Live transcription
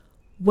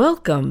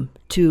Welcome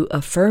to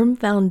A Firm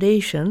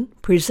Foundation,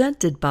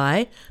 presented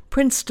by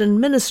Princeton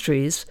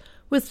Ministries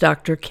with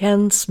Dr.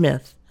 Ken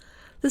Smith.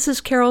 This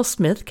is Carol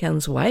Smith,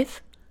 Ken's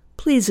wife.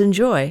 Please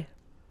enjoy.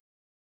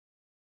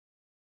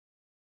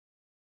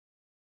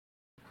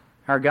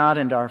 Our God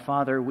and our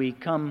Father, we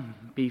come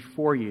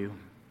before you,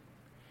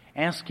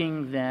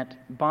 asking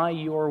that by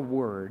your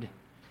word,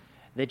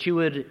 that you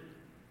would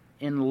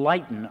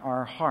enlighten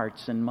our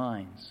hearts and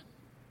minds.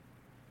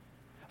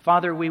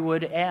 Father, we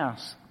would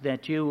ask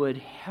that you would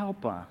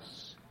help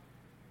us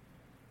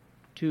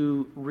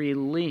to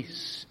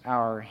release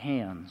our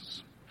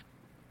hands.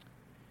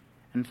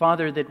 And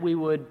Father, that we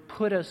would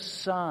put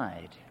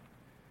aside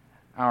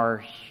our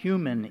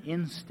human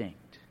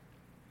instinct.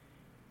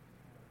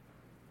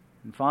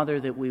 And Father,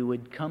 that we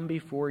would come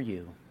before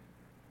you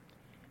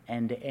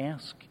and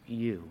ask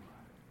you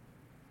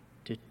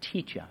to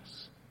teach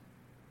us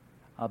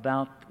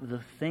about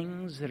the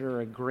things that are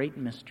a great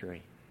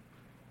mystery,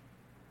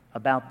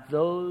 about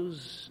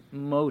those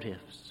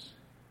motives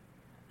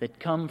that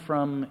come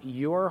from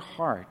your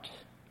heart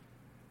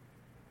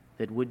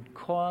that would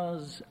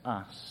cause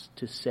us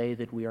to say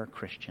that we are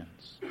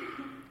Christians.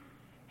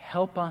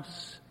 Help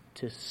us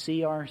to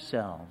see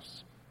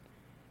ourselves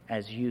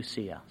as you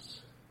see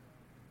us.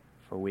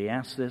 For we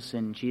ask this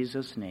in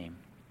Jesus' name.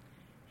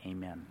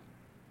 Amen.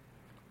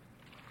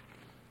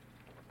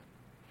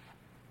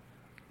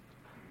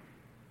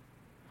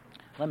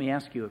 Let me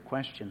ask you a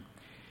question.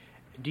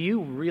 Do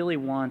you really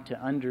want to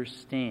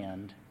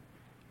understand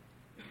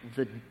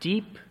the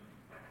deep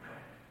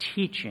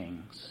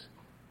teachings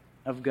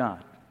of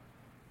God?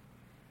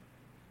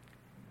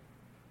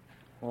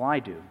 Well, I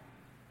do.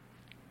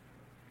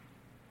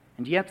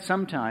 And yet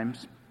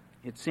sometimes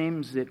it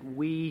seems that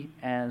we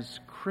as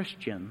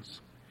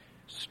Christians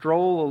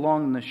stroll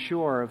along the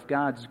shore of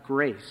God's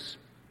grace,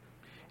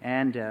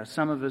 and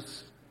some of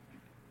us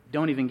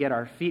don't even get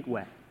our feet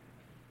wet.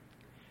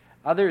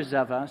 Others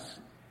of us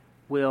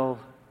will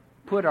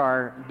put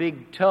our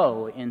big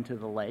toe into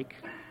the lake,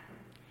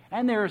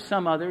 and there are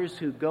some others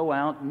who go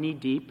out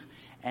knee-deep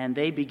and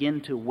they begin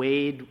to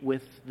wade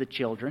with the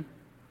children.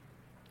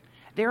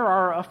 There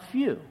are a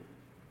few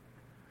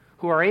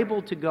who are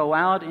able to go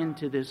out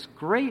into this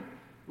great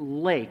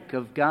lake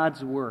of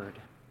God's Word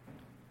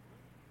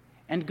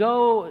and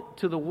go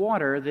to the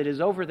water that is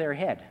over their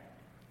head,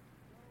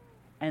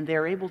 and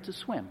they're able to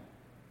swim.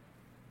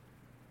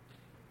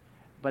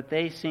 But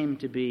they seem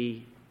to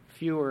be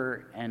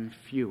fewer and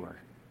fewer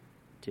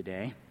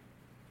today.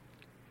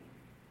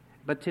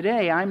 But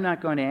today I'm not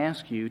going to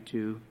ask you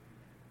to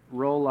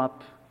roll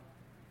up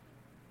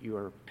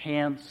your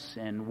pants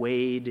and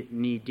wade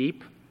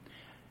knee-deep.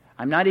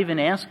 I'm not even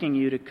asking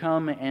you to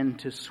come and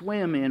to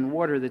swim in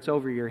water that's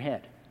over your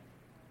head.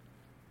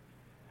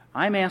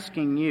 I'm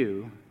asking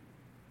you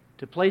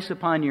to place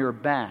upon your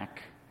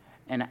back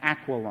an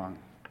aqualung,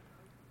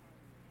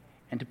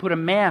 and to put a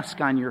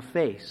mask on your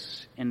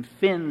face and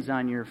fins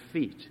on your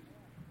feet,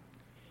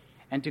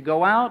 and to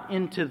go out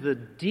into the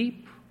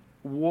deep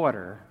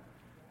water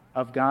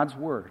of God's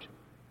Word,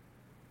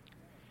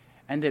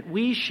 and that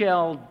we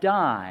shall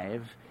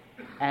dive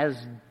as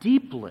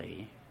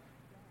deeply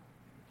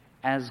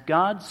as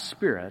God's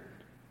Spirit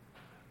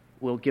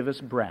will give us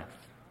breath.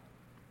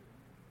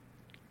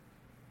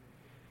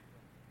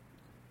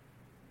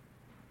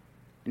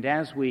 And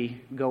as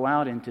we go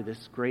out into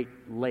this great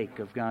lake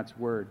of God's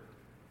Word,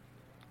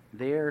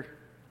 there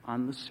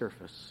on the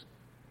surface,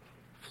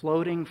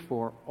 floating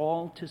for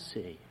all to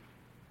see,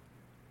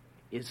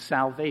 is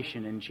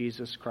salvation in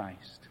Jesus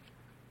Christ.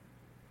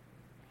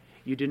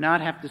 You do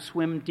not have to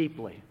swim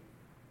deeply.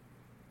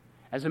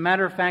 As a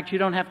matter of fact, you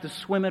don't have to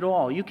swim at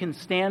all. You can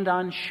stand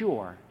on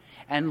shore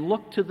and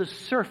look to the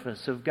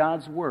surface of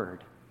God's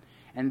Word,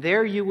 and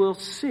there you will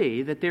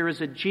see that there is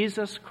a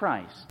Jesus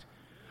Christ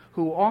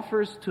who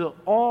offers to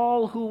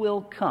all who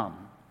will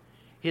come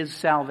His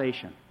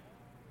salvation.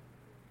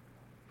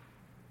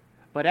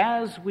 But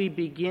as we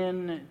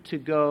begin to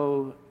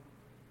go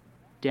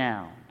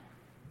down,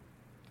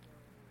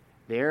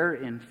 there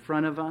in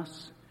front of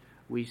us,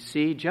 we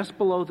see just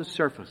below the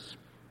surface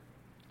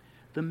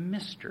the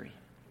mystery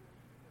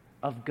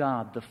of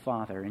God the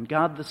Father and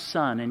God the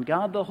Son and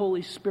God the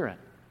Holy Spirit.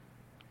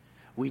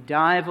 We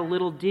dive a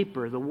little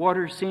deeper. The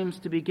water seems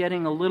to be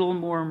getting a little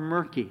more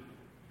murky.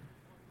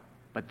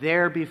 But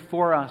there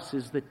before us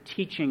is the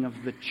teaching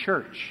of the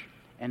church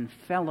and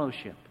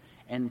fellowship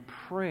and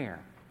prayer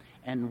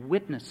and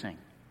witnessing.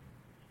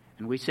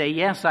 And we say,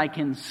 yes, I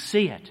can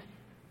see it.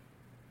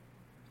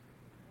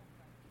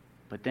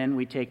 But then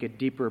we take a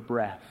deeper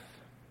breath.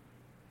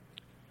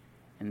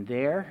 And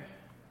there,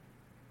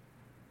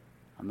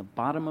 on the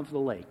bottom of the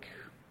lake,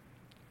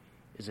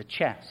 is a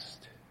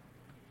chest.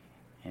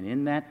 And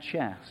in that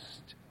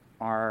chest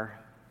are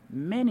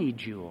many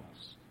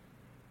jewels.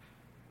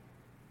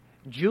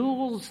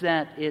 Jewels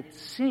that it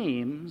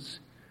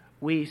seems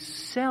we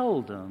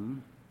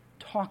seldom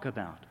talk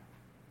about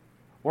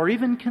or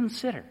even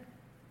consider.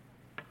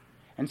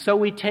 And so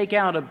we take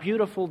out a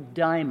beautiful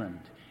diamond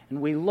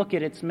and we look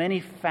at its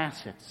many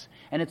facets,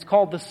 and it's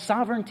called the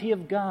sovereignty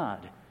of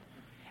God.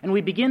 And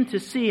we begin to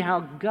see how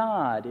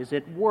God is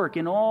at work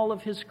in all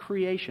of his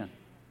creation.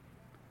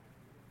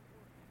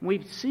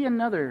 We see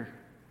another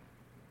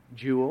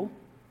jewel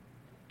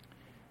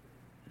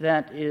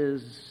that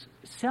is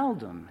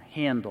seldom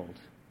handled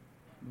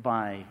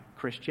by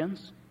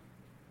Christians.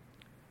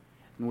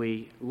 And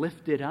we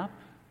lift it up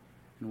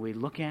and we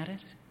look at it,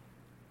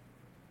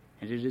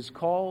 and it is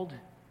called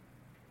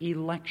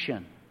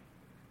election,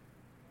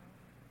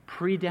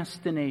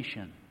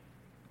 predestination,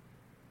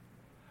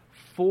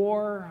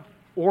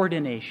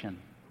 foreordination.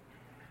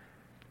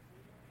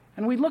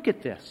 And we look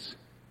at this.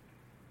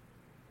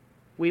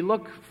 We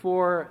look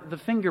for the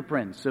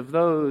fingerprints of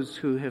those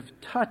who have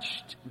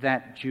touched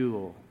that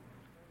jewel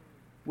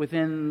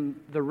within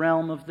the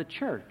realm of the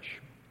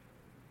church.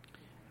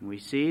 And we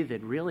see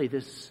that really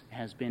this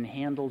has been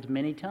handled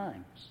many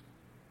times.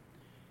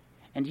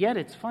 And yet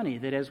it's funny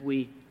that as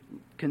we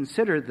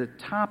consider the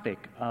topic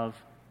of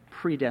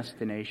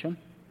predestination,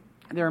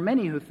 there are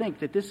many who think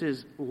that this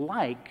is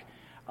like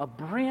a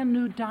brand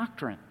new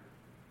doctrine.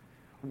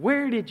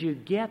 Where did you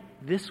get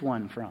this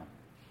one from?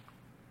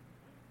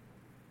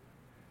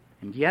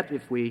 And yet,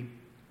 if we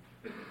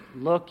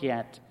look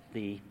at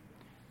the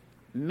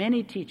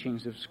many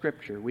teachings of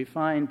Scripture, we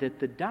find that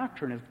the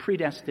doctrine of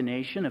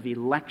predestination, of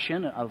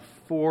election, of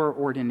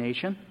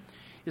foreordination,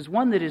 is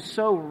one that is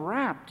so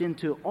wrapped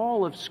into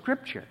all of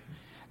Scripture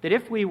that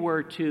if we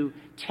were to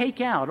take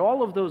out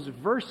all of those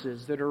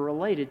verses that are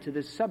related to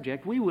this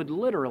subject, we would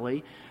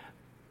literally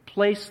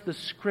place the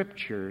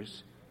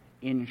Scriptures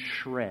in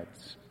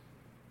shreds.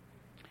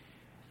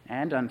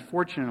 And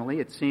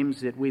unfortunately, it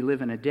seems that we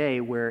live in a day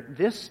where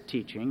this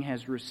teaching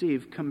has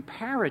received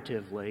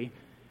comparatively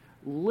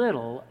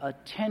little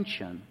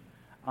attention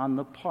on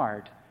the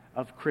part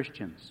of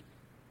Christians.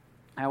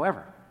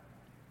 However,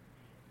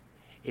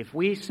 if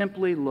we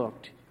simply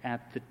looked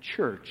at the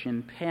church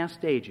in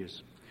past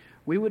ages,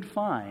 we would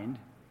find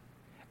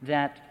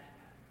that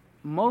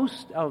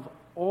most of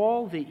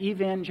all the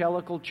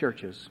evangelical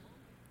churches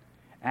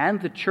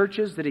and the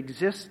churches that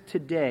exist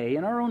today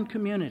in our own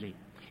community,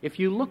 if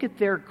you look at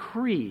their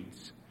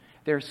creeds,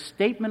 their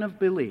statement of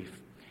belief,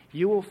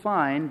 you will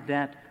find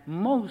that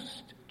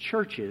most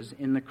churches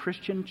in the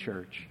Christian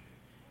church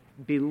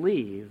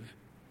believe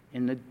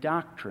in the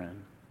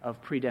doctrine of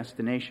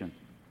predestination.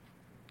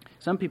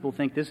 Some people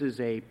think this is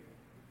a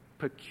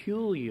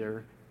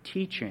peculiar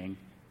teaching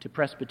to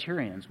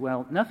Presbyterians.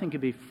 Well, nothing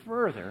could be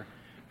further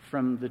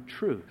from the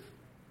truth.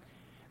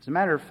 As a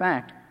matter of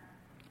fact,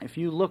 if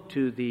you look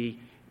to the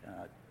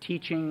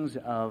teachings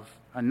of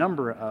a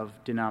number of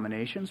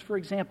denominations, for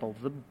example,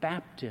 the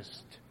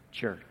Baptist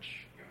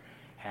Church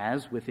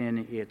has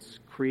within its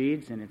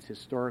creeds and its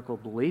historical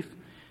belief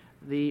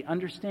the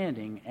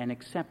understanding and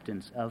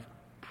acceptance of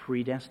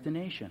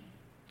predestination.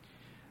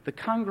 The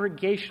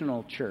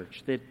Congregational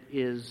Church that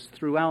is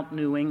throughout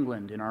New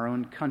England in our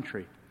own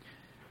country,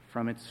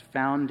 from its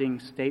founding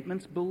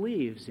statements,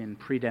 believes in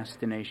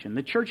predestination.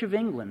 The Church of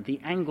England,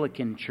 the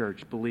Anglican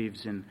Church,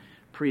 believes in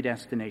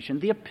predestination.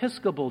 The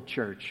Episcopal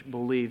Church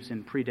believes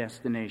in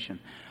predestination.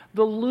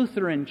 The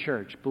Lutheran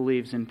Church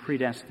believes in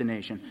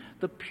predestination.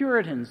 The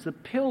Puritans, the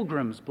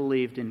Pilgrims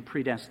believed in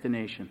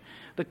predestination.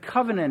 The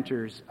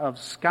Covenanters of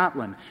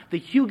Scotland, the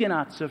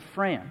Huguenots of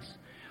France.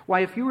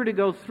 Why, if you were to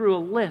go through a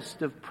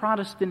list of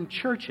Protestant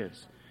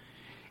churches,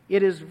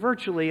 it is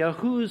virtually a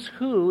who's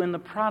who in the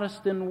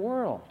Protestant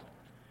world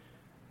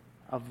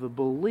of the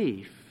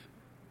belief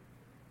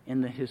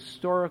in the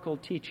historical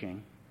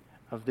teaching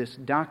of this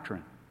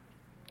doctrine.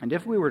 And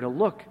if we were to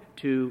look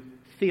to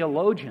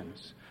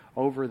theologians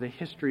over the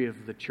history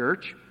of the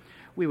church,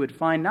 we would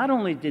find not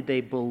only did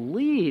they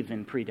believe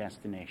in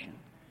predestination,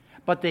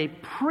 but they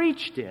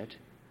preached it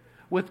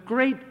with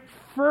great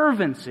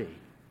fervency,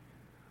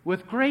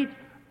 with great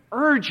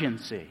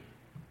urgency,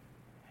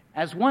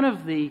 as one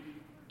of the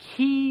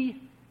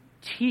key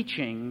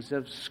teachings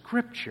of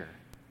Scripture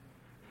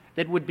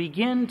that would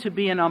begin to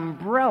be an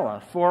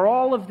umbrella for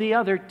all of the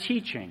other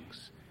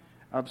teachings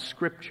of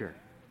Scripture.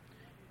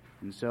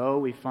 And so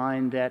we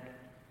find that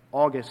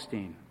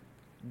Augustine,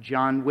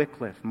 John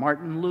Wycliffe,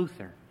 Martin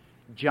Luther,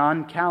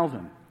 John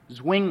Calvin,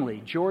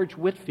 Zwingli, George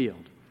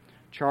Whitefield,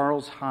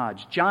 Charles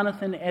Hodge,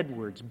 Jonathan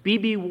Edwards,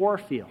 B.B.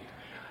 Warfield.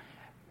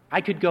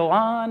 I could go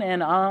on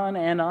and on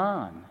and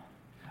on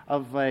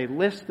of a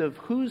list of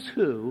who's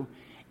who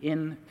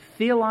in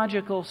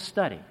theological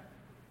study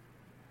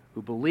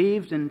who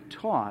believed and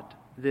taught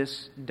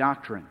this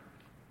doctrine.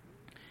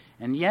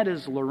 And yet,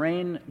 as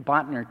Lorraine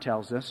Botner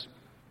tells us,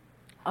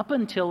 up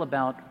until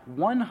about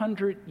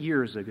 100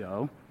 years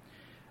ago,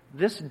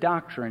 this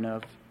doctrine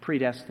of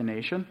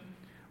predestination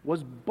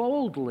was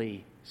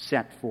boldly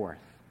set forth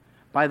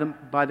by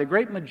the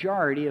great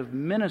majority of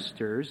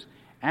ministers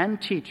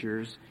and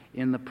teachers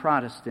in the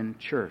Protestant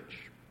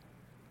church.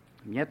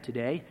 And yet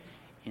today,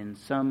 in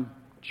some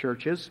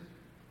churches,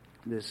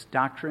 this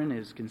doctrine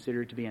is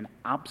considered to be an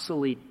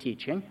obsolete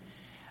teaching.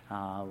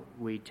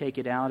 We take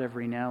it out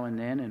every now and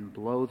then and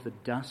blow the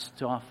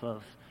dust off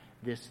of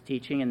this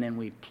teaching, and then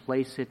we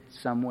place it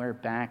somewhere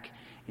back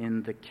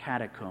in the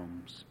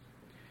catacombs.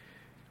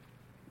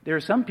 There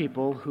are some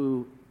people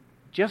who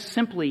just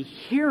simply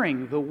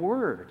hearing the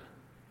word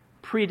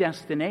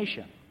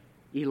predestination,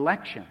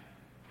 election,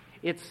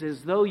 it's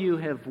as though you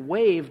have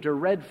waved a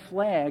red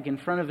flag in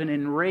front of an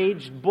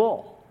enraged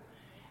bull,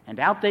 and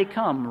out they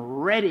come,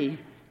 ready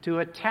to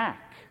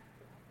attack.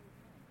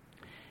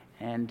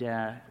 And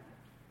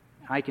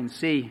I can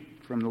see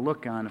from the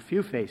look on a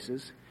few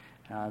faces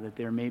that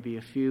there may be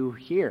a few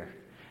here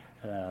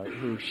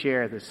who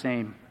share the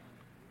same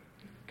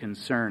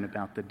concern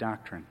about the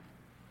doctrine.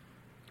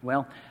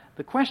 Well,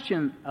 the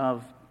question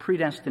of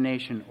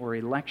predestination or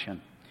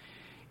election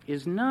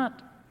is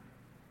not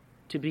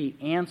to be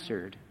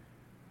answered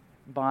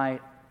by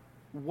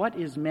what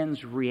is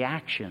men's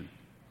reaction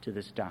to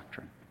this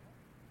doctrine,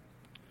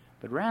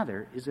 but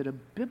rather, is it a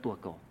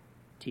biblical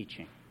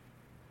teaching?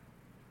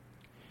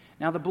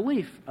 Now, the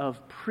belief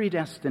of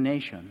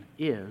predestination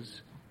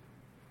is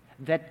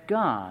that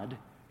God,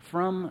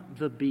 from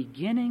the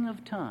beginning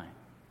of time,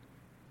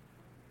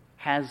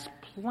 has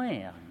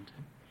planned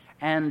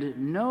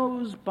and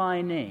knows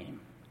by name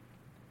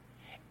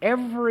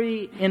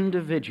every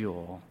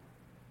individual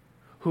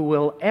who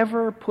will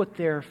ever put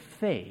their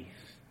faith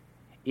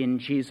in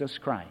Jesus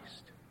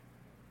Christ.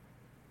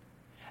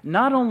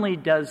 Not only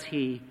does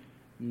he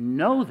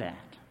know that,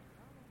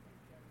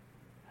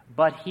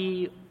 but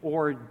he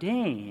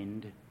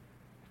ordained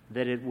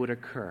that it would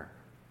occur.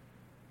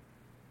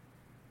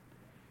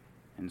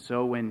 And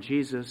so when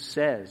Jesus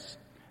says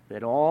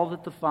that all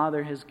that the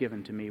Father has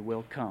given to me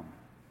will come,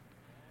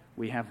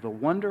 we have the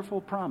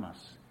wonderful promise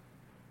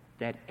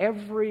that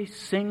every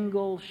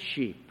single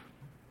sheep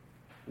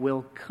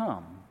will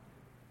come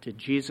to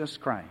Jesus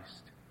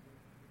Christ,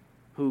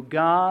 who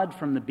God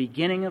from the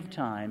beginning of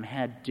time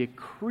had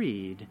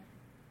decreed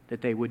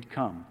that they would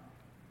come.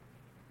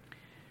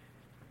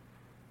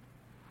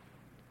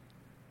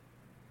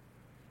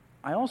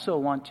 I also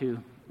want to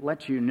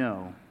let you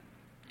know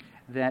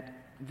that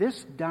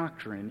this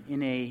doctrine,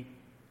 in a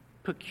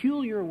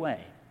peculiar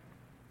way,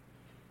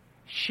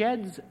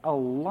 sheds a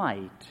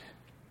light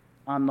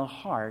on the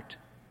heart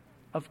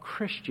of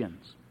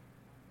Christians.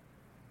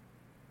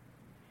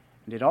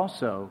 And it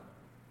also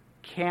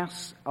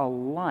casts a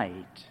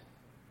light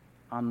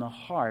on the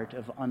heart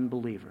of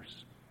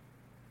unbelievers.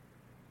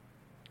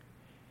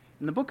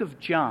 In the book of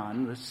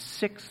John, the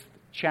 6th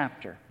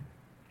chapter,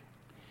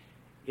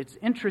 it's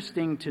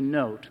interesting to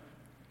note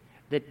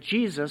that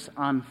Jesus,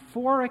 on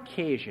 4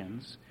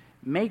 occasions,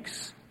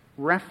 makes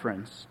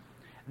reference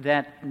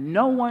that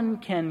no one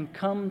can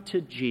come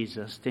to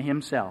Jesus, to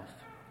himself,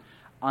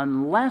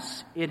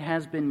 unless it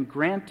has been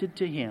granted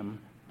to him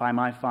by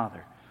my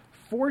Father.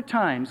 4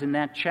 times in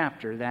that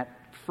chapter, that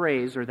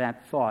phrase or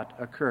that thought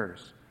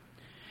occurs.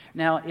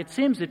 Now, it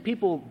seems that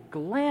people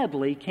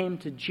gladly came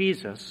to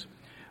Jesus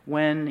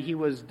when he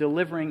was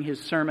delivering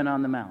his Sermon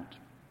on the Mount.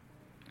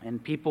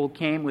 And people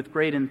came with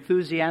great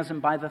enthusiasm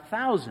by the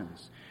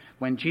thousands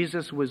when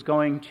Jesus was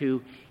going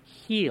to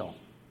heal.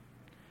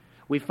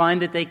 We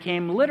find that they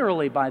came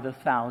literally by the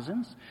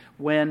thousands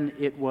when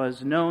it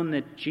was known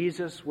that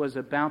Jesus was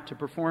about to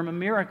perform a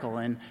miracle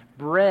and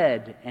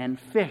bread and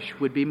fish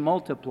would be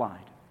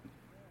multiplied.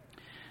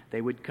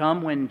 They would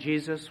come when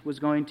Jesus was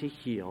going to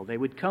heal. They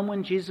would come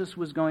when Jesus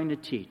was going to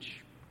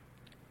teach.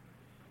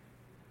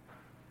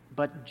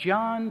 But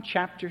John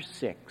chapter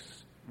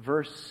 6,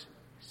 verse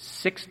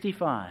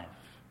 65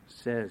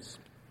 says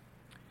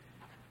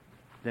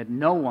that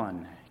no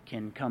one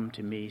can come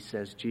to me,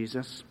 says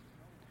Jesus,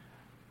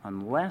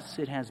 unless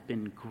it has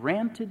been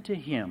granted to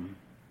him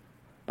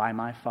by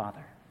my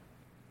Father.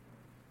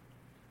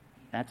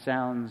 That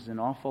sounds an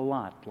awful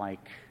lot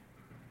like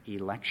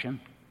election.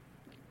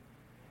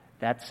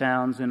 That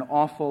sounds an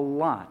awful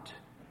lot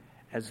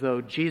as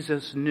though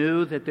Jesus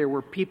knew that there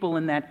were people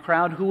in that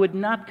crowd who would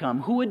not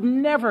come, who would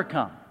never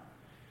come.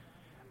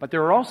 But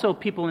there are also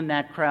people in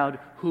that crowd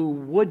who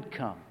would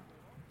come.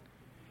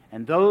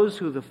 And those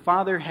who the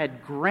Father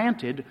had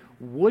granted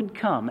would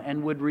come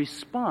and would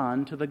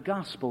respond to the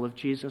gospel of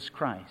Jesus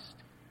Christ.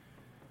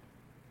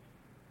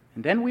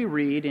 And then we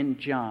read in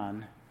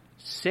John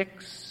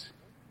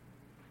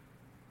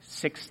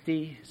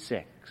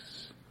 6:66.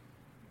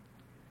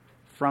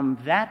 From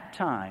that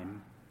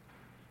time,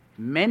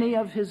 many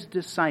of his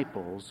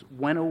disciples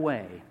went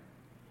away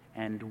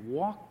and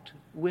walked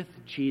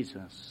with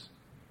Jesus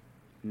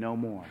no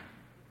more.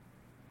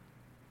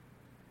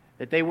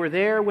 That they were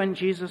there when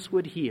Jesus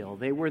would heal.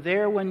 They were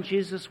there when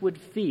Jesus would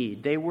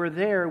feed. They were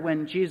there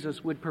when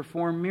Jesus would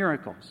perform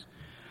miracles.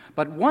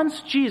 But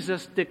once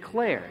Jesus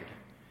declared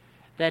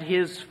that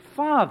his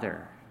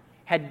Father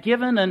had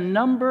given a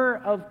number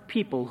of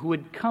people who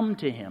would come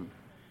to him,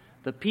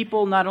 the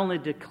people not only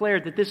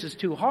declared that this is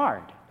too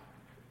hard,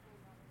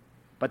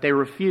 but they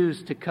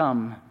refused to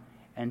come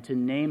and to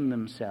name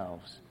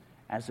themselves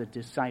as a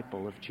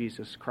disciple of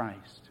Jesus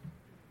Christ.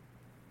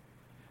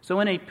 So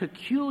in a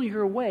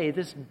peculiar way,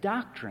 this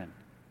doctrine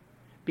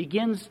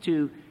begins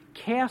to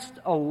cast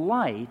a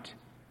light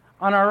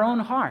on our own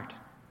heart.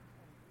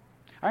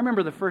 I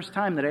remember the first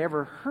time that I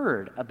ever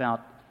heard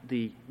about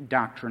the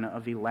doctrine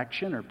of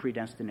election or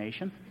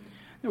predestination.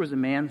 There was a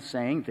man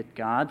saying that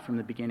God, from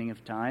the beginning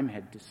of time,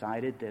 had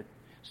decided that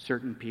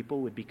certain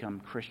people would become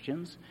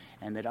Christians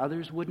and that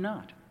others would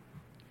not.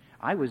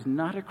 I was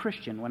not a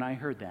Christian when I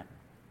heard that.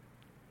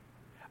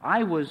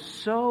 I was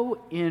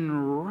so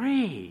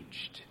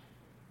enraged.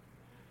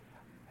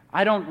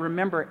 I don't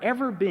remember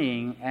ever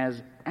being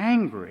as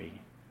angry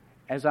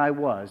as I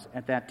was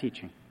at that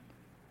teaching,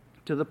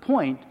 to the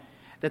point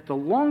that the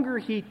longer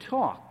he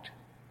talked,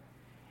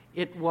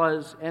 it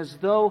was as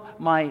though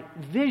my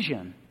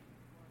vision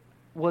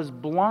was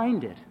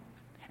blinded.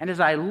 And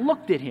as I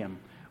looked at him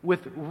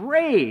with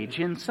rage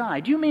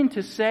inside, you mean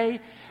to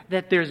say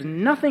that there's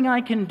nothing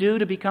I can do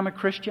to become a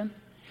Christian?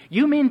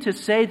 You mean to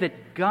say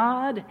that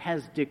God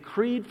has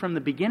decreed from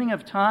the beginning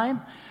of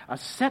time a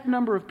set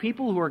number of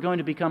people who are going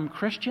to become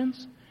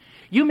Christians?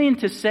 You mean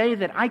to say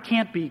that I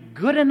can't be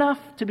good enough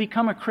to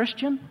become a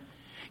Christian?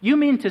 You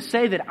mean to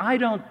say that I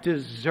don't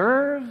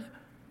deserve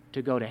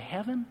to go to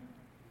heaven?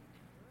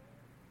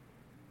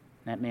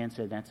 That man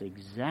said, that's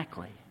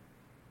exactly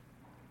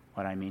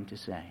what I mean to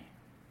say.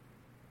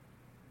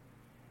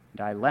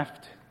 And I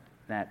left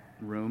that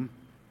room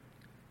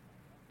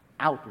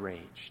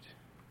outraged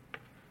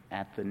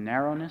at the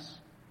narrowness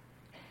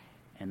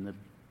and the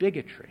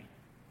bigotry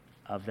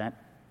of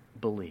that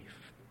belief.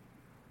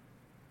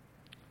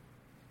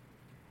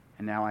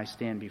 And now I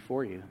stand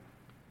before you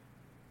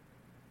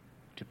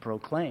to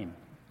proclaim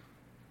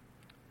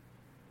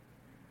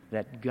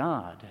that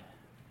God,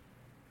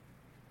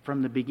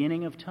 from the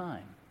beginning of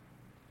time,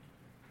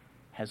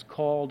 has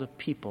called a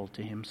people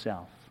to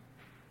himself.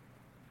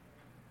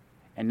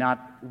 And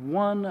not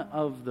one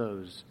of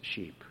those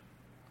sheep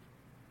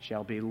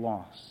shall be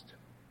lost,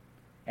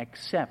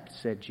 except,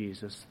 said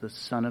Jesus, the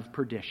son of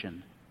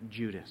perdition,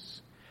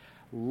 Judas.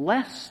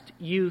 Lest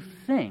you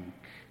think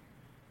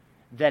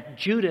that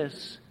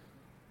Judas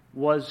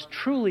was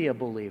truly a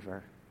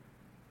believer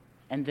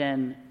and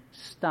then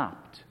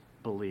stopped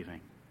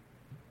believing.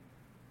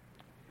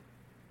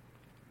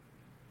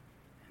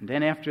 And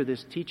then after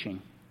this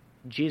teaching,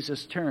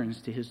 Jesus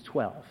turns to his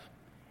 12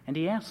 and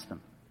he asks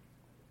them,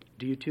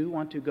 do you too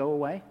want to go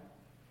away?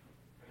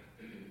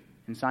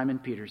 And Simon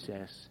Peter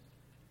says,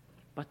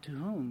 but to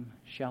whom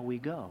shall we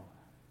go?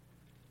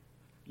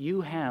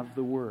 You have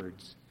the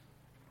words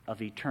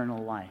of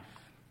eternal life.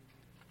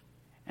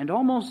 And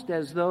almost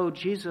as though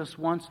Jesus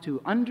wants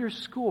to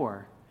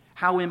underscore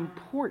how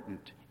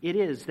important it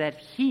is that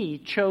he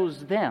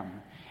chose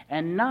them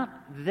and not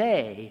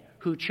they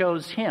who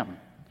chose him,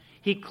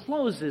 he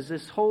closes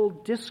this whole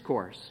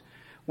discourse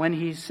when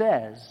he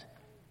says,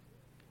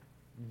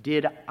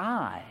 did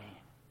I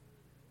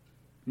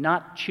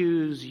not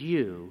choose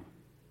you,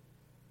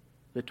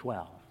 the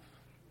 12?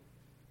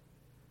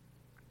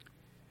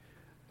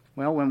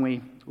 Well, when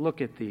we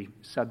look at the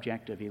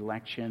subject of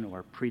election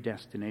or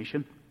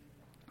predestination,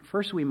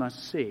 first we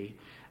must see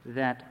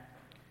that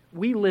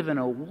we live in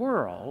a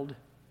world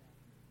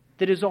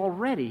that is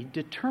already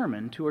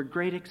determined to a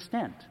great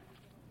extent.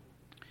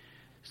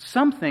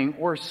 Something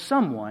or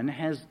someone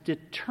has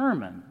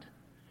determined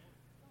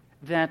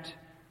that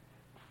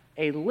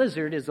a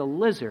lizard is a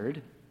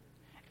lizard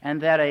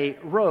and that a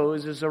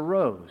rose is a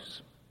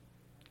rose.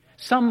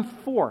 Some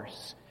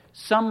force,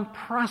 some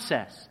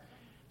process,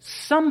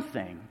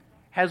 something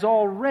has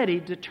already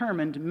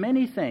determined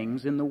many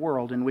things in the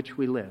world in which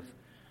we live.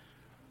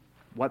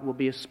 What will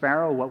be a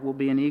sparrow? What will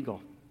be an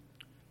eagle?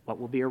 What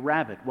will be a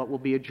rabbit? What will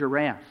be a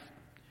giraffe?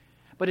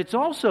 But it's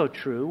also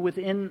true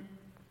within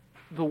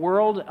the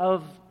world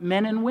of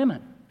men and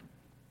women.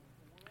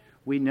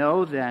 We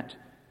know that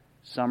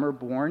some are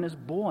born as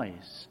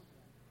boys,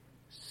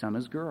 some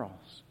as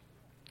girls.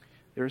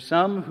 There are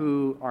some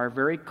who are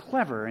very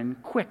clever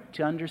and quick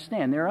to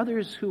understand. There are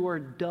others who are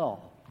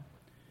dull.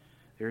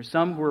 There are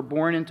some who are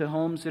born into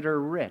homes that are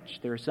rich.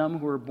 There are some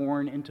who are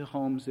born into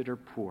homes that are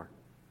poor.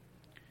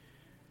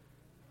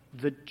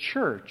 The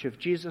Church of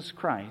Jesus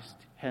Christ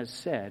has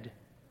said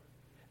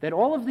that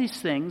all of these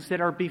things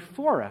that are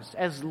before us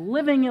as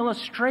living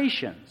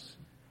illustrations,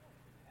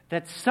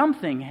 that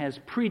something has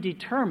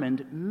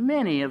predetermined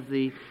many of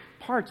the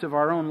parts of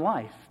our own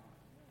life,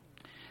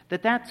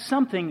 that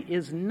something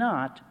is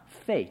not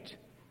fate,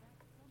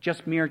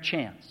 just mere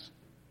chance.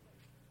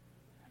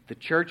 The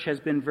Church has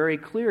been very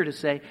clear to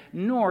say,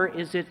 nor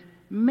is it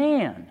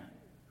man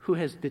who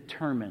has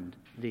determined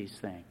these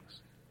things.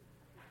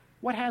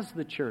 What has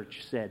the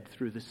Church said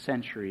through the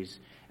centuries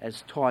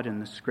as taught in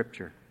the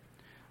Scripture?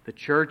 The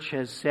Church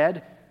has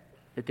said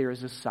that there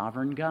is a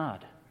sovereign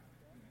God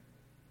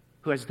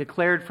who has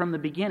declared from the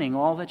beginning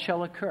all that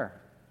shall occur.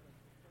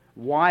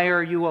 Why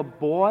are you a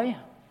boy?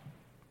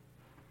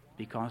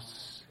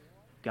 Because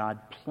God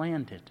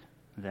planned it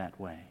that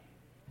way.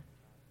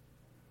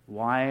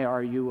 Why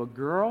are you a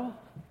girl?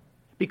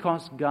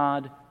 Because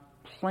God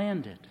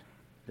planned it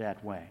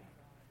that way.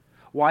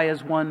 Why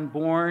is one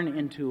born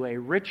into a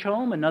rich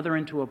home, another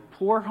into a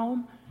poor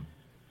home?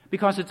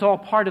 Because it's all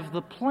part of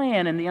the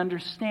plan and the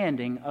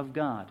understanding of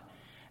God.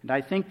 And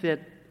I think that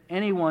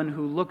anyone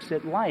who looks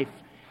at life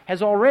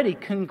has already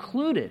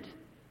concluded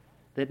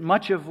that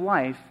much of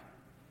life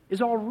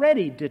is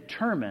already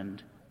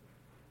determined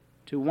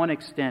to one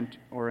extent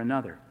or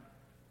another.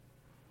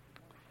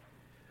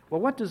 Well,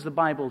 what does the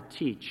Bible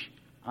teach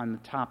on the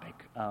topic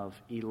of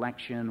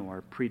election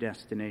or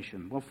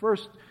predestination? Well,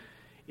 first,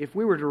 if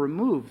we were to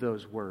remove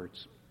those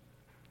words,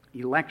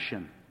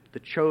 election, the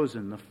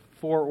chosen, the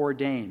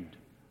foreordained,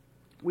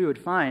 we would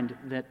find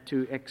that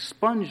to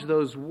expunge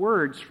those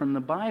words from the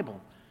Bible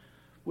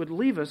would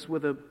leave us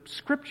with a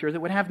scripture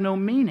that would have no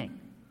meaning.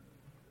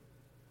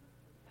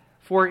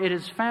 For it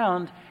is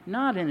found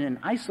not in an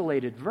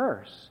isolated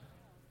verse,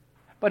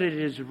 but it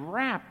is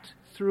wrapped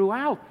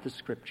throughout the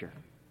Scripture.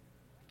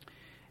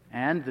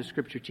 And the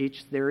Scripture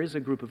teaches there is a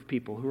group of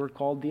people who are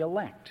called the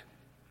elect.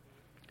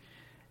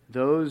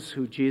 Those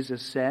who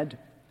Jesus said,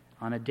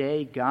 "On a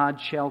day God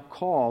shall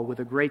call with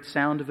a great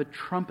sound of a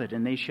trumpet,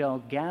 and they shall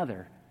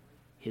gather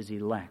his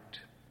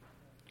elect."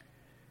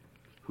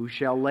 Who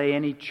shall lay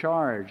any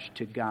charge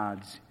to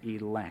God's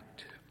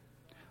elect?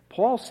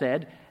 Paul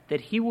said that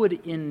he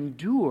would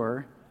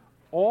endure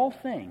all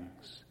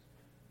things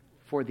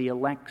for the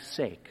elect's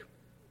sake.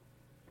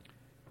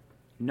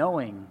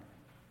 Knowing,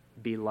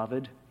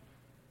 beloved,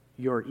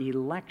 your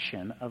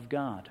election of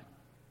God.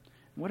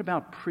 What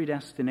about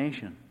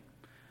predestination?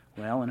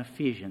 Well, in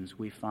Ephesians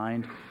we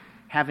find,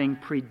 having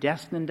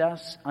predestined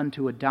us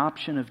unto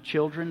adoption of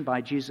children by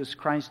Jesus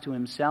Christ to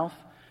himself,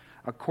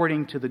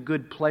 according to the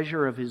good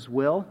pleasure of his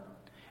will,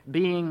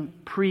 being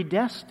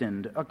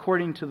predestined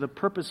according to the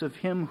purpose of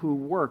him who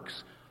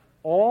works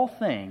all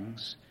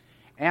things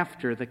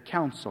after the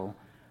counsel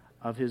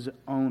of his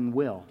own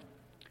will.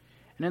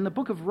 And in the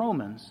book of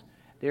Romans,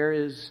 there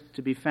is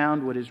to be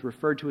found what is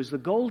referred to as the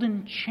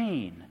golden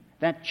chain,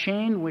 that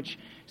chain which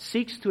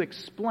seeks to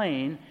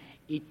explain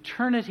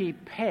eternity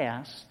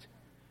past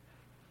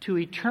to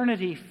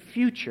eternity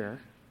future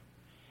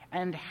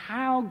and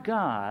how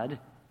God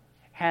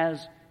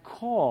has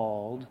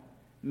called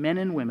men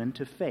and women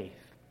to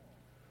faith.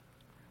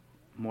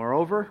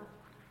 Moreover,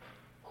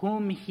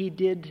 whom he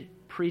did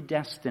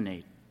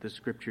predestinate, the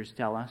Scriptures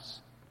tell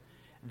us,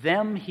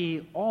 them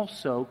he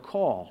also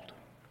called.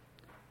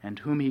 And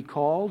whom he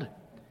called,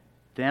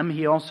 them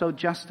he also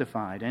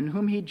justified. And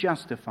whom he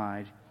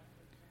justified,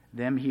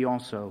 them he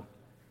also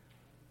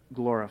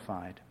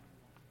glorified.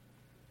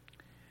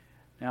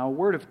 Now, a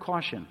word of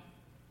caution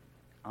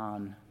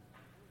on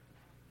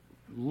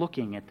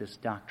looking at this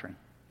doctrine.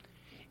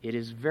 It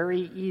is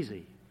very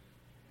easy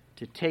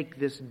to take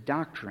this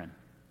doctrine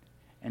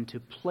and to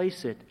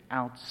place it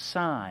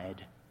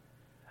outside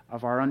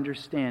of our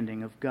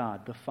understanding of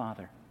God the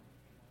Father,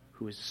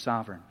 who is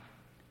sovereign.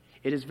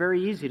 It is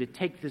very easy to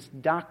take this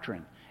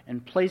doctrine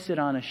and place it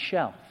on a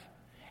shelf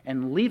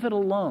and leave it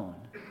alone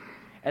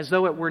as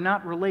though it were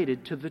not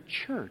related to the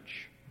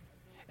church,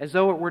 as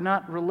though it were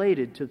not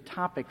related to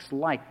topics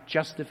like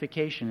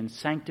justification and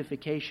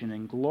sanctification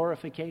and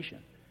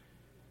glorification.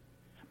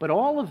 But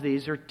all of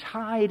these are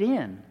tied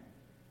in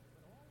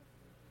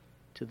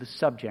to the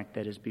subject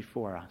that is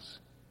before us,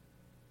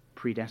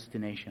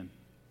 predestination.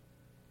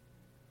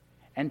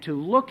 And to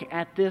look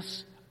at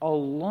this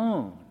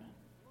alone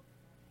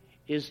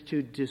is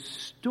to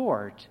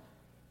distort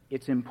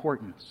its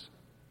importance.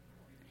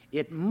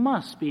 It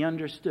must be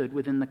understood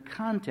within the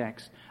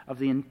context of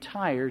the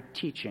entire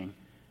teaching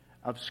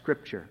of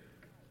Scripture.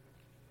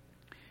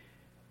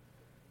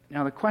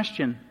 Now, the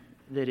question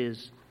that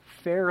is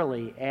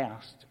fairly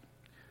asked,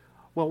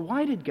 well,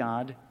 why did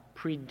God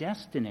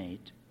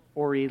predestinate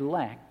or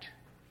elect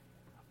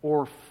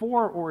or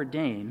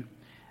foreordain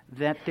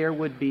that there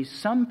would be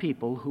some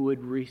people who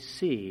would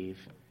receive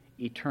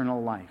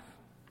eternal life?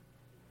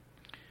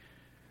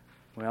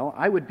 Well,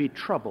 I would be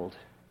troubled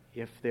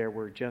if there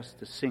were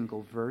just a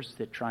single verse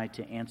that tried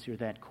to answer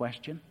that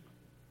question.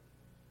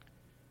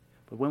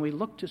 But when we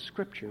look to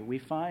Scripture, we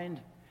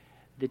find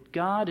that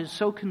God is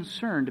so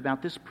concerned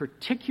about this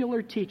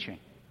particular teaching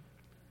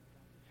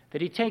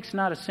that he takes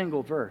not a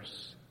single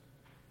verse,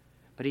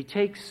 but he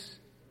takes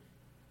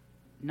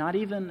not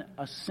even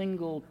a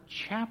single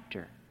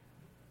chapter,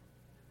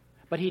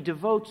 but he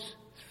devotes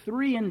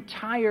 3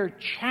 entire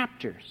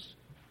chapters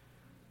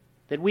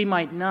that we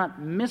might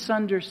not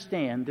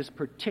misunderstand this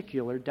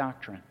particular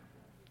doctrine.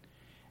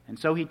 And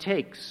so he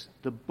takes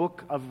the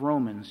book of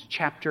Romans,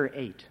 chapter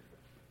 8,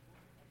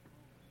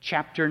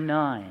 chapter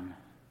 9,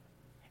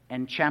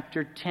 and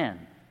chapter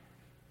 10,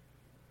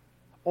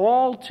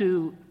 all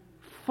to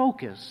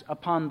focus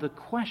upon the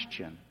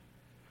question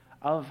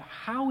of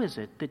how is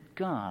it that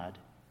God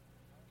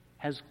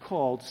has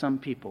called some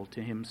people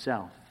to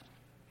himself.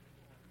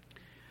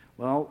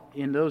 Well,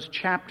 in those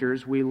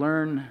chapters we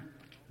learn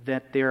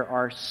that there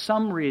are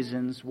some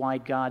reasons why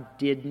God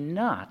did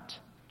not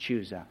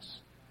choose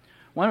us.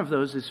 One of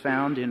those is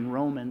found in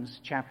Romans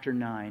chapter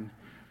 9,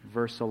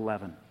 verse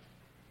 11.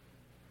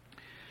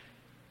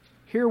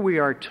 Here we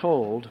are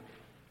told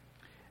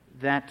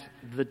that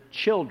the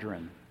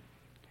children,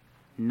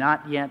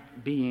 not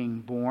yet being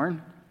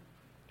born,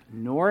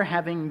 nor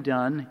having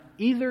done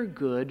either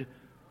good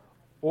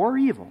or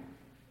evil,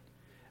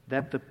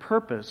 that the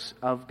purpose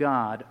of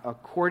God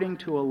according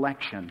to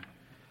election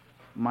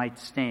might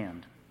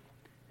stand.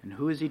 And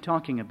who is he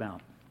talking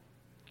about?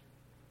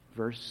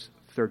 Verse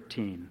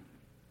 13.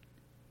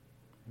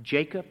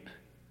 Jacob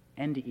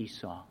and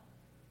Esau.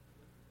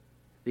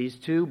 These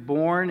two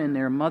born in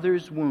their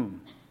mother's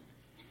womb.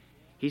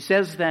 He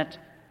says that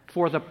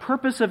for the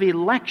purpose of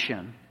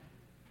election,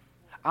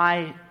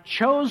 I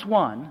chose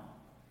one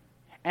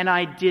and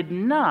I did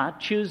not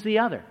choose the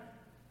other.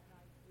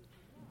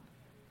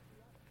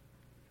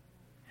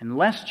 And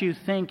lest you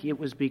think it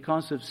was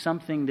because of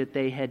something that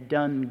they had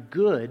done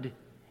good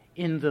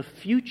in the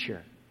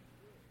future,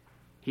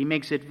 he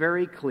makes it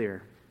very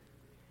clear,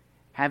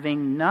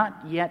 having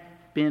not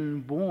yet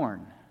been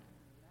born,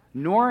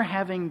 nor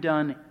having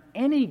done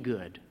any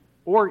good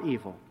or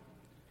evil,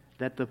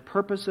 that the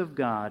purpose of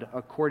God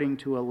according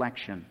to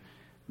election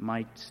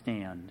might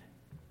stand,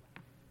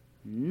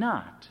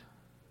 not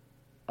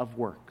of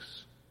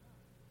works.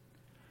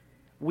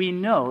 We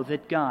know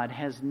that God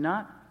has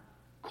not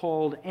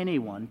called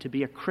anyone to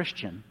be a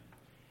Christian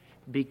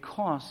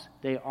because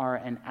they are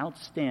an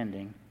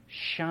outstanding,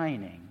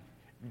 shining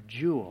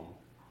jewel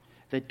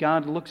that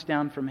God looks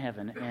down from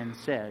heaven and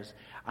says,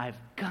 I've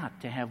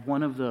got to have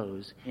one of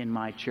those in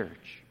my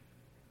church.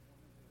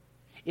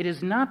 It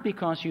is not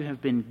because you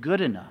have been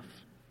good enough.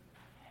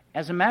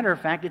 As a matter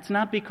of fact, it's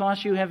not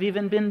because you have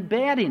even been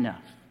bad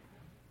enough.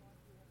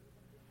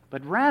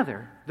 But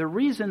rather, the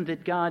reason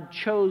that God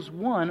chose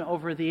one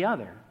over the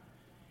other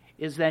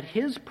is that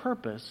his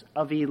purpose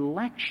of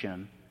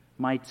election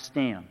might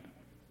stand.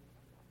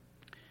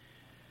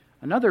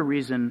 Another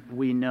reason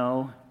we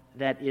know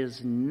that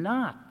is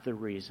not the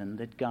reason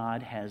that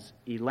God has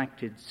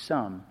elected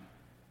some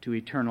to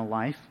eternal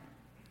life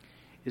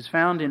is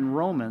found in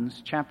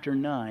Romans chapter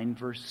 9,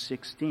 verse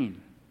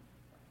 16.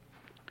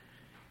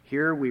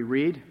 Here we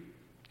read,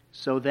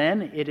 So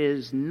then it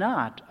is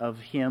not of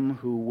him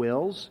who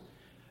wills,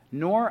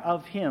 nor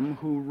of him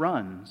who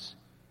runs,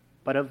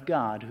 but of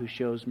God who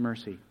shows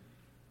mercy.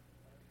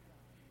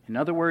 In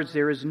other words,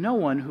 there is no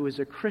one who is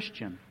a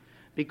Christian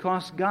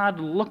because God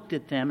looked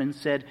at them and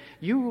said,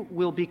 you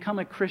will become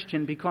a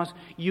Christian because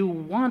you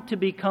want to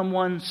become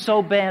one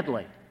so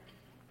badly,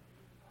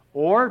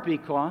 or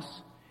because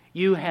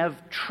you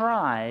have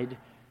tried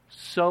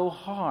so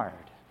hard.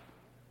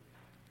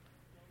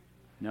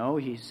 No,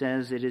 he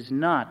says, it is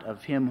not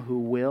of him who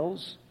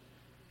wills,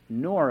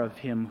 nor of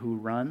him who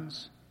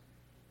runs,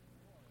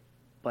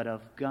 but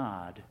of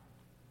God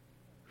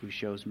who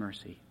shows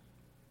mercy.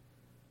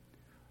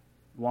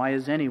 Why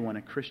is anyone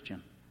a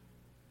Christian?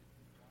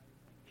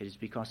 It is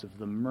because of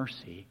the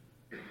mercy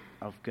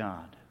of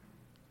God.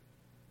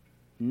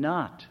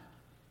 Not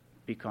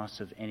because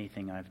of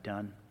anything I've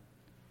done.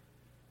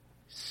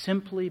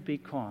 Simply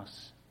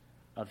because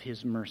of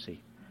his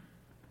mercy.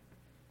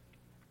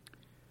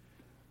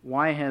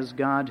 Why has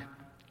God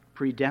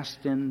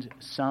predestined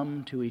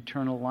some to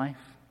eternal life?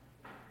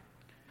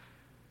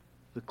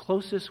 The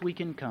closest we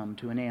can come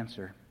to an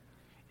answer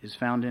is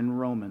found in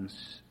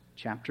Romans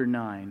chapter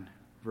 9,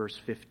 verse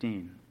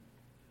 15.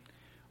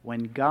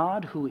 When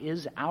God, who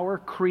is our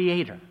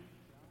Creator,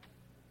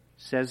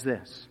 says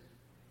this,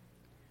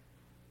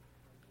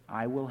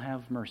 I will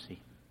have mercy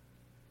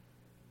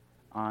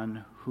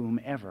on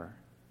whomever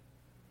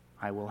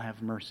I will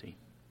have mercy,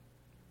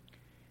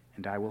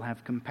 and I will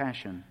have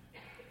compassion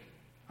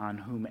on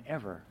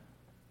whomever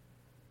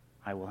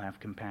I will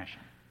have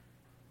compassion.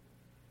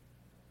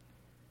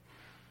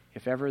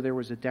 If ever there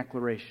was a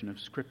declaration of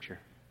Scripture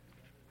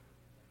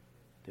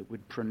that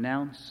would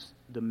pronounce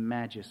the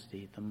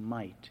majesty, the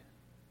might,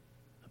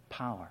 the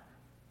power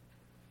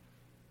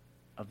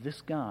of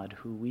this God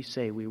who we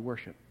say we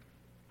worship,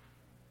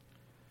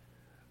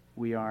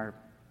 we are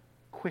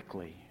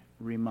quickly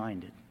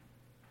reminded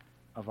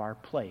of our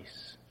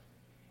place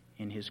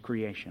in his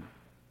creation.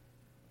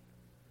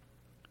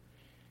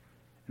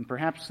 And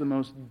perhaps the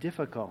most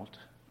difficult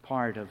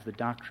part of the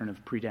doctrine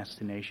of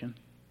predestination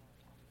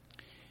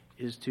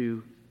is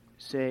to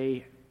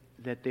say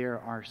that there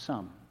are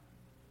some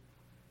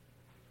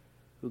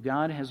who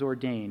God has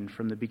ordained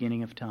from the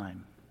beginning of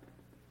time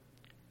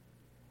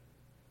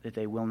that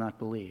they will not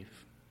believe.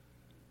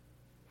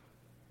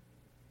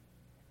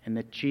 And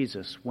that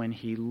Jesus, when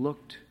he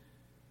looked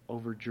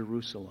over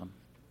Jerusalem,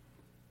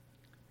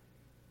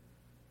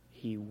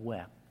 he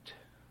wept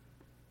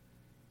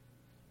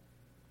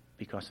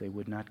because they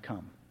would not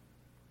come.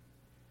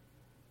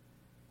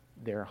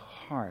 Their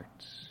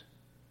hearts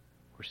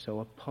were so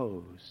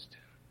opposed.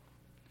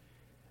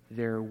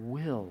 Their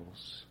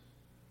wills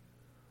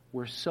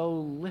were so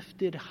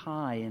lifted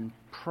high in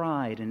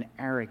pride and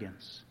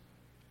arrogance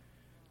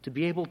to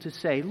be able to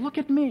say, look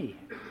at me.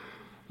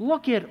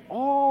 Look at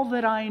all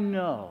that I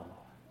know.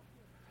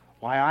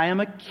 Why, I am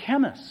a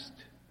chemist.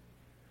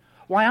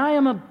 Why, I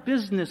am a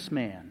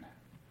businessman.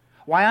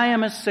 Why, I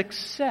am a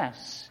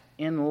success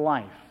in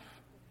life.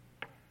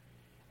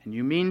 And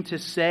you mean to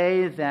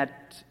say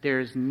that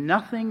there's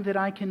nothing that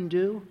I can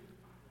do?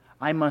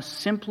 I must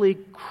simply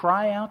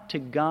cry out to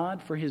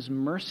God for his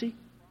mercy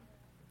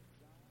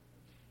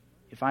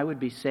if I would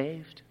be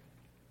saved?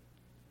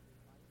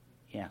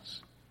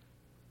 Yes.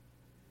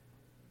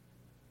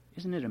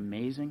 Isn't it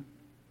amazing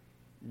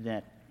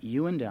that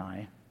you and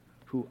I,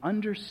 who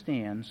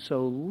understand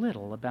so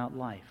little about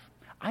life,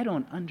 I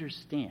don't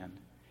understand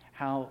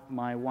how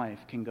my wife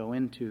can go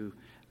into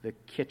the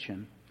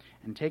kitchen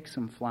and take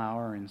some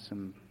flour and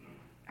some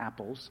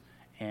apples,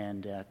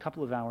 and a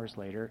couple of hours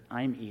later,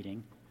 I'm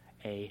eating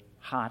a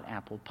hot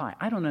apple pie.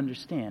 I don't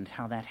understand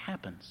how that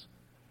happens.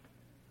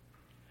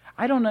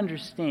 I don't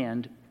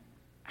understand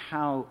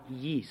how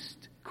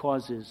yeast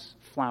causes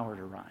flour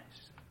to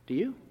rise. Do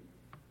you?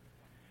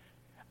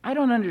 I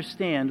don't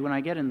understand when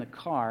I get in the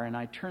car and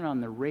I turn on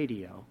the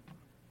radio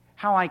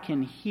how I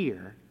can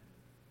hear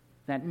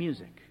that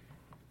music.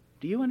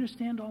 Do you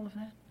understand all of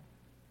that?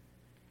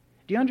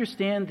 Do you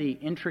understand the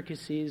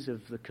intricacies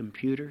of the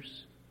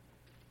computers?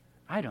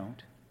 I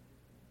don't.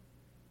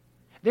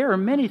 There are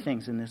many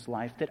things in this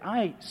life that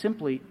I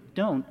simply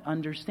don't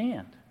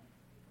understand.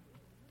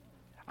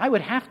 I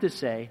would have to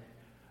say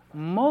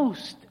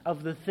most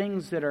of the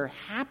things that are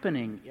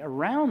happening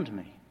around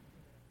me,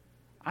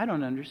 I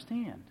don't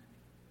understand.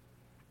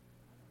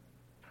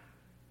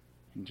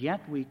 And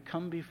yet we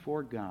come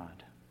before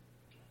God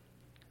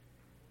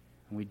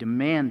and we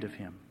demand of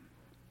Him,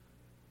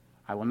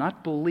 I will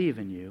not believe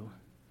in you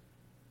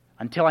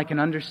until I can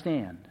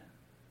understand.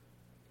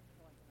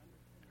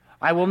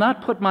 I will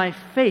not put my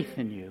faith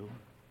in you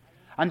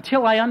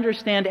until I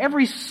understand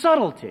every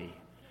subtlety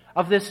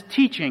of this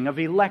teaching of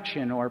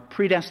election or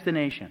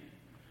predestination.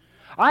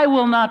 I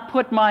will not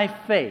put my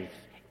faith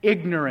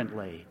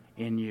ignorantly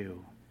in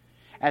you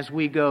as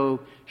we go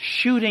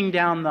shooting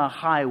down the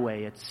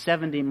highway at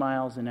 70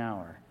 miles an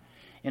hour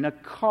in a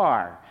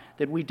car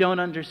that we don't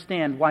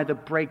understand why the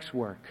brakes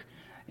work,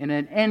 in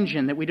an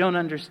engine that we don't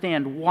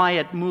understand why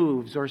it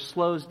moves or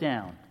slows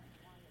down.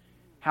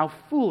 How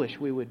foolish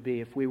we would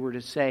be if we were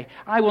to say,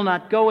 I will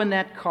not go in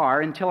that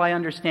car until I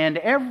understand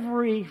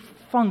every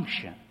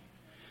function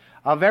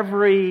of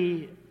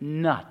every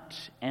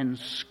nut and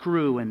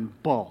screw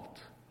and bolt.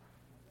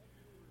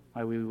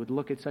 Why, we would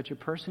look at such a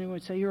person and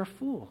would say, you're a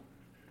fool.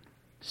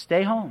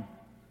 Stay home.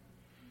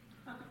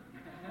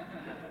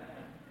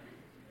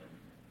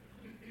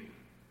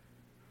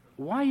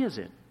 Why is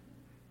it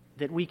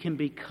that we can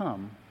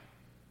become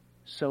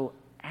so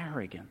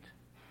arrogant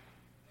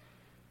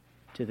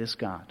to this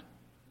God?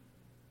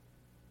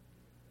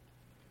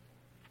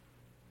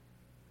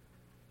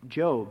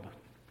 Job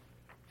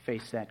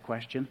faced that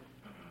question.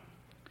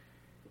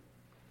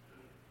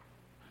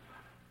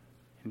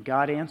 And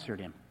God answered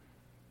him.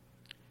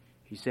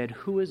 He said,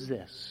 who is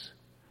this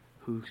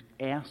who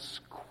asks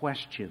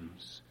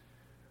questions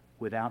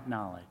without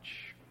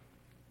knowledge?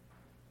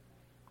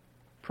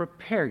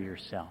 Prepare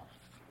yourself,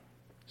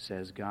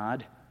 says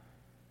God.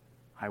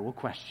 I will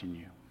question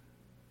you.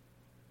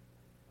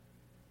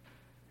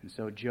 And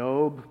so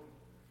Job,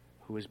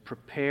 who is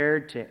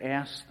prepared to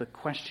ask the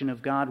question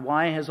of God,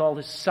 why has all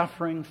this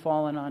suffering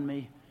fallen on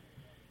me?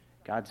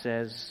 God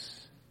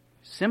says,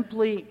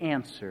 simply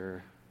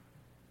answer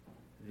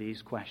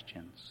these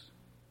questions.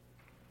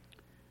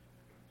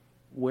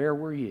 Where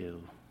were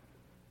you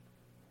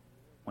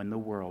when the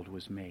world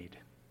was made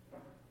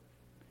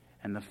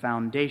and the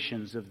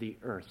foundations of the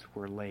earth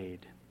were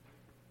laid?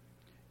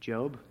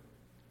 Job,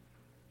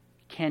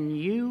 can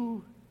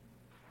you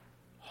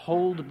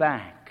hold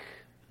back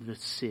the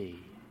sea?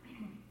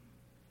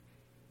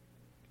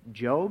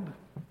 Job,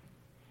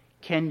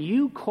 can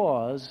you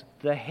cause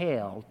the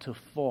hail to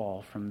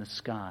fall from the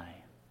sky?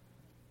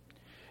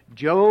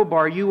 Job,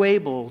 are you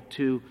able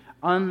to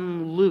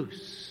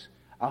unloose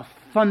a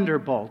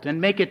thunderbolt and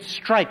make it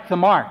strike the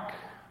mark?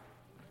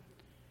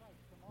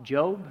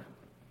 Job,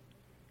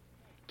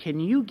 can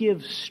you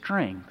give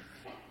strength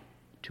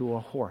to a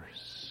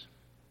horse?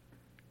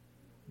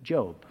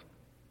 Job,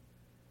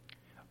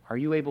 are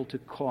you able to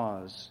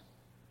cause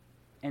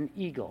an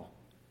eagle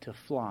to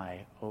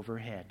fly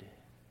overhead?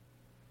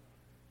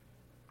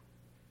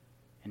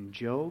 And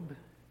Job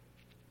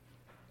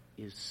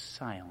is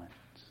silent.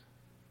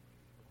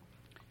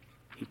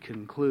 He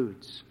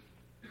concludes,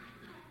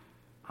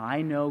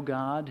 I know,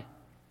 God,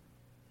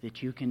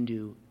 that you can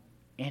do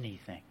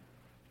anything,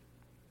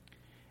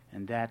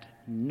 and that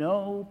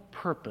no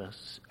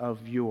purpose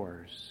of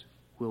yours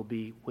will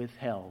be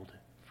withheld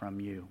from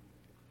you.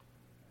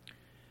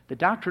 The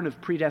doctrine of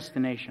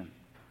predestination,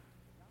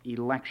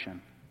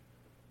 election,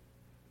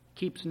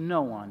 keeps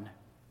no one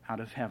out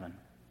of heaven.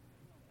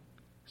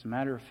 As a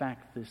matter of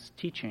fact, this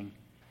teaching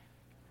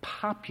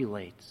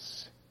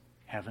populates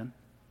heaven.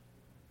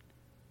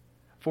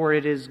 For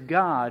it is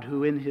God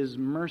who in His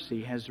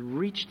mercy has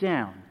reached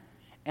down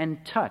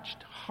and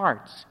touched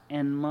hearts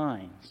and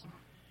minds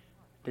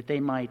that they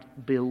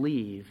might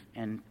believe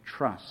and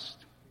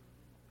trust.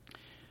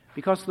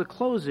 Because the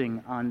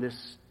closing on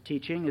this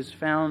teaching is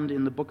found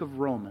in the book of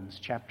Romans,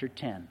 chapter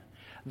 10.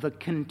 The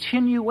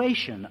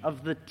continuation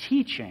of the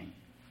teaching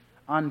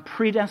on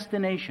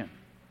predestination.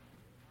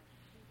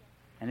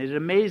 And it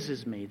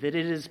amazes me that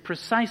it is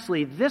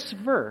precisely this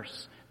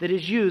verse that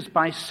is used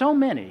by so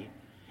many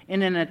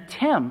in an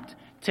attempt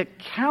to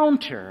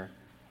counter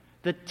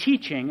the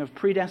teaching of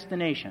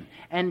predestination.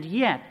 And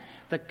yet,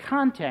 the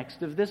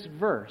context of this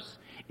verse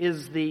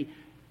is the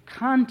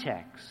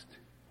context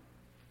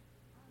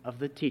of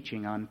the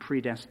teaching on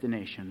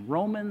predestination.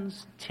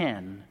 Romans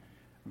 10,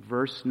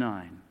 verse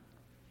 9.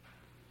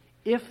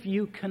 if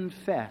you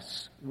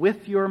confess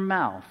with your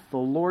mouth the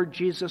Lord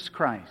Jesus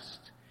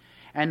Christ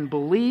and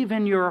believe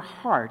in your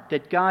heart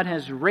that God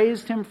has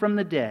raised him from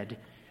the dead,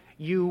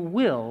 you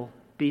will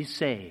be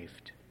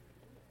saved.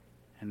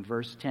 And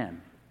verse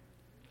 10,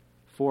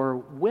 for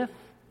with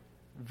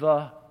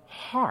the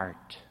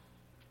heart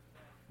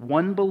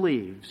one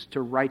believes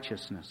to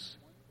righteousness,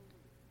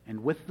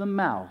 and with the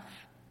mouth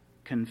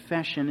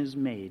confession is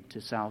made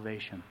to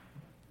salvation.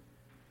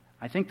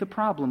 I think the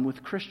problem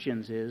with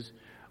Christians is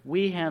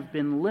we have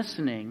been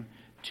listening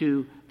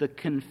to the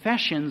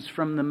confessions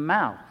from the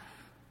mouth,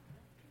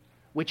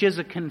 which is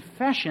a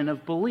confession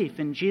of belief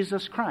in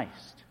Jesus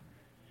Christ.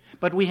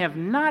 But we have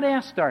not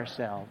asked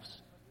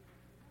ourselves,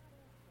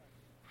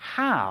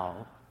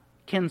 how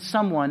can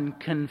someone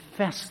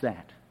confess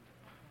that?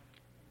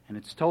 And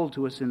it's told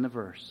to us in the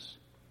verse,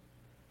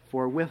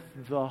 for with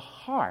the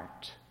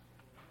heart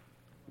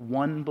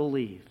one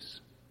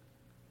believes.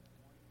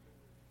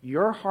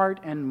 Your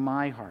heart and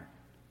my heart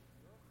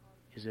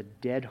is a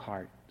dead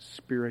heart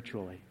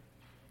spiritually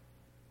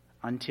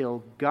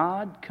until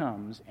God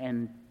comes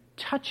and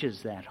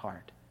touches that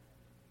heart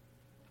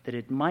that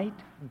it might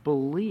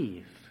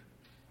believe.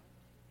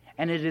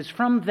 And it is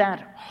from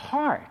that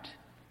heart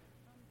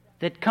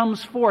that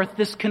comes forth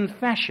this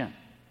confession.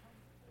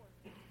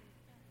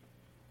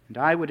 And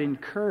I would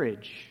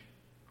encourage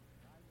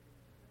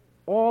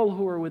all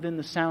who are within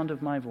the sound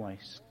of my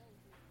voice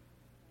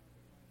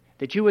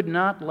that you would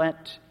not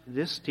let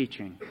this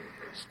teaching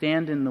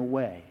stand in the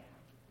way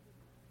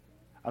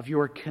of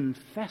your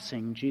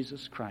confessing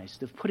Jesus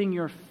Christ, of putting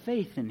your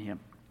faith in him,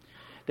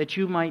 that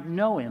you might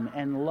know him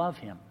and love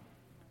him,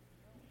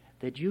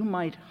 that you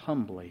might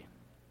humbly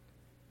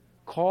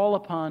call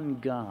upon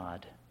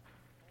God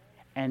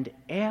and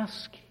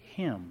ask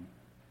him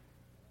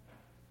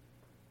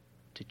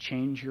to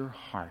change your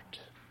heart.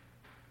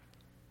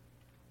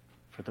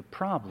 For the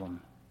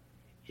problem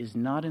is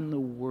not in the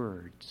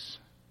words.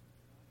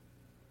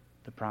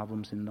 The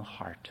problem's in the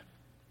heart.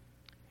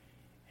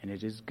 And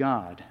it is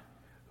God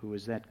who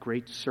is that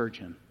great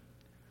surgeon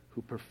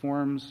who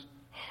performs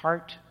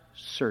heart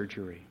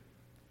surgery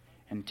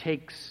and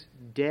takes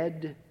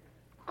dead,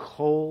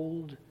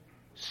 cold,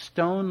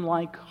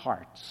 stone-like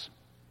hearts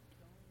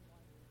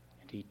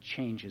and he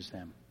changes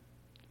them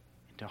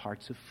into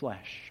hearts of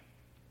flesh.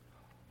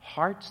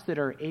 Hearts that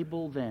are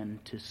able then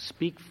to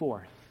speak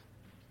forth,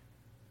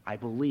 I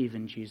believe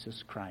in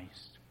Jesus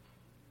Christ.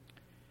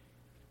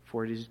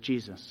 For it is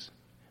Jesus,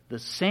 the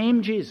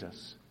same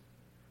Jesus,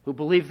 who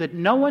believed that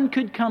no one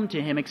could come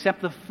to him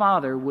except the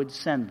Father would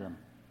send them.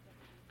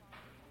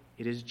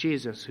 It is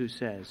Jesus who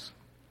says,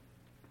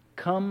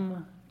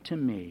 come to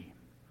me,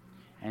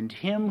 and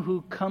him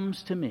who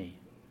comes to me,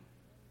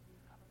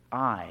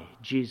 I,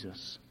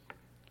 Jesus,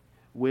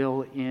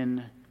 will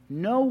in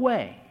no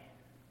way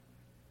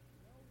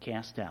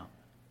cast out.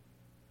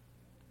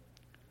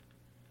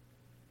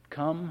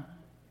 Come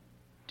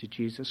to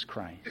Jesus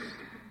Christ.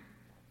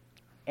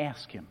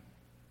 Ask him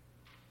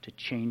to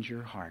change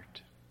your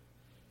heart,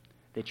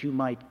 that you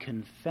might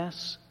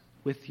confess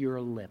with your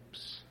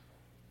lips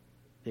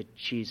that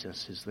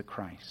Jesus is the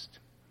Christ.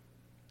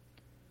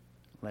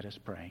 Let us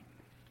pray.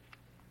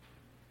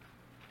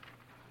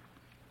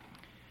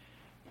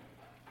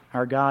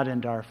 Our God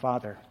and our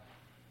Father,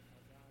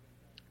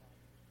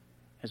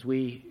 as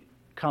we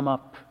come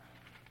up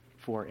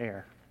for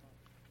air,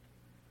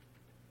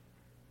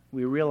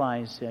 we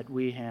realize that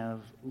we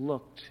have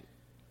looked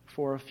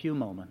for a few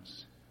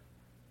moments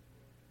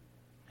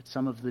at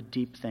some of the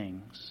deep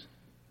things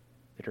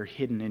that are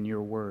hidden in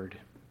your word.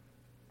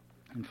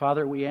 And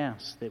Father, we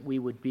ask that we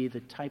would be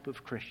the type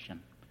of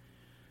Christian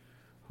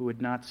who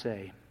would not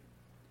say,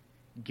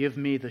 give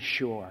me the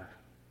shore,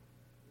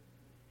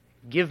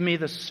 give me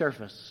the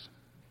surface,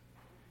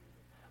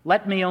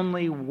 let me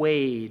only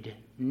wade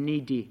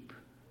knee deep.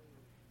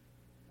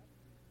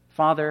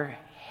 Father,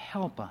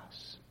 help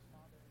us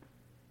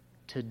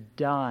to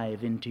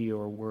dive into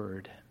your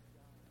word,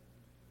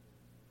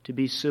 to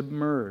be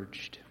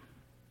submerged,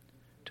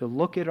 to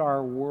look at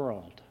our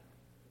world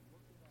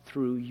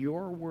through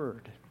your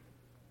word.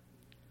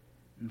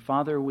 And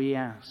Father, we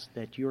ask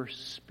that your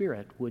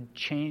Spirit would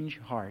change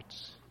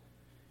hearts,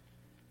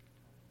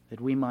 that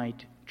we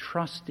might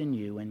trust in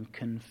you and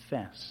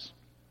confess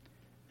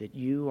that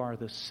you are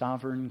the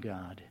sovereign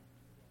God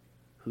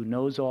who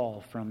knows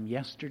all from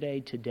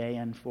yesterday, today,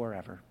 and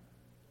forever.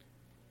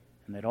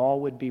 And that all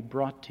would be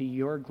brought to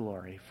your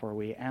glory, for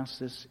we ask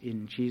this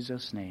in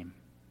Jesus' name.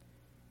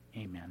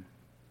 Amen.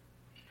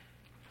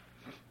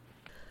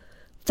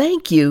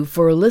 Thank you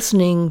for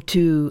listening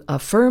to A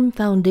Firm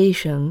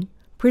Foundation,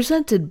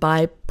 presented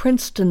by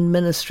Princeton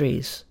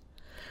Ministries.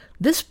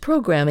 This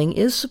programming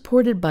is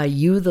supported by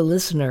you, the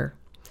listener.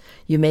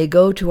 You may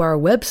go to our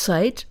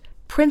website,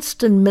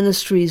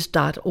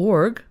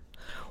 princetonministries.org,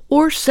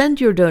 or send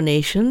your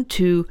donation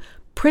to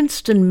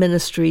Princeton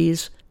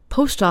Ministries,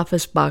 Post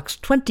Office Box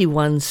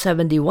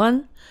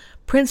 2171,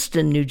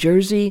 Princeton, New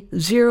Jersey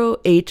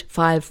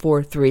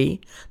 08543.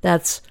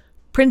 That's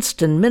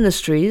Princeton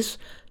Ministries,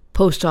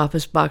 Post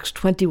Office Box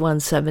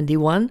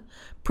 2171,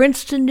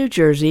 Princeton, New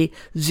Jersey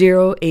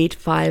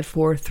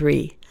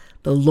 08543.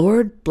 The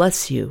Lord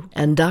bless you,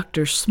 and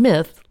Dr.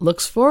 Smith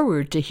looks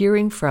forward to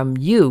hearing from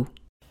you.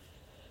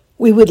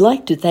 We would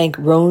like to thank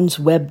Roan's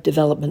Web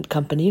Development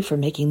Company for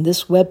making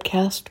this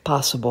webcast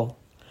possible.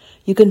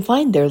 You can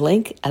find their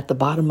link at the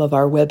bottom of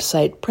our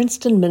website,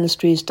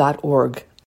 princetonministries.org.